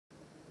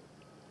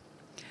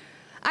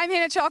I'm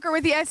Hannah Chalker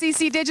with the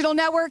SEC Digital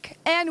Network,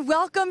 and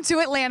welcome to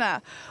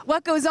Atlanta.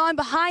 What goes on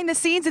behind the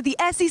scenes at the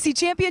SEC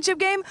Championship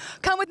game?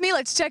 Come with me,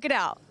 let's check it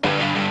out.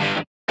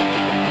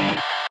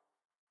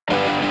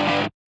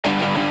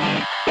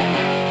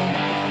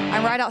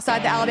 I'm right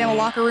outside the Alabama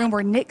locker room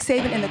where Nick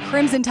Saban and the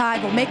Crimson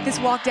Tide will make this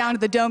walk down to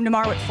the Dome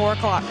tomorrow at 4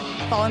 o'clock.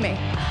 Follow me.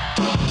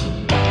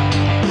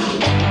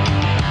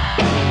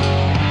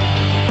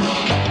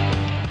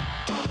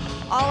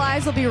 All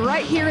eyes will be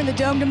right here in the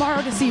Dome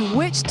tomorrow to see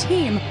which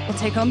team will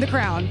take home the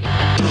crown.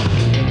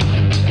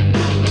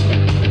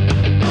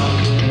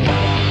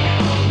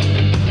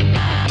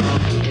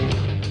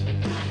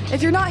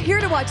 If you're not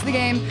here to watch the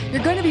game,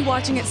 you're going to be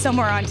watching it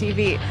somewhere on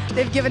TV.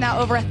 They've given out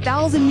over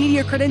 1,000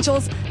 media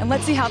credentials, and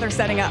let's see how they're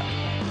setting up.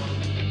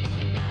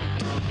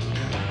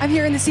 I'm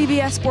here in the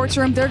CBS Sports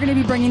Room. They're going to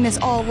be bringing this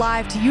all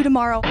live to you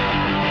tomorrow.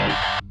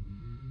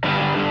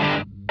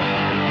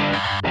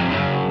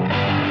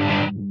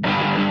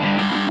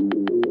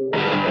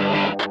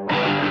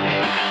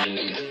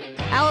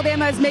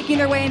 Alabama is making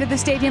their way into the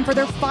stadium for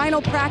their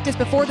final practice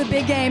before the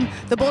big game.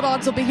 The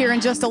Bulldogs will be here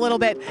in just a little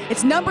bit.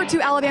 It's number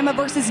 2 Alabama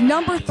versus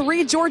number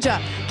 3 Georgia.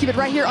 Keep it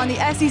right here on the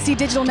SEC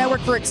Digital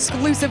Network for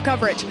exclusive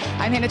coverage.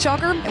 I'm Hannah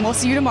Chalker, and we'll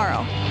see you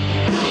tomorrow.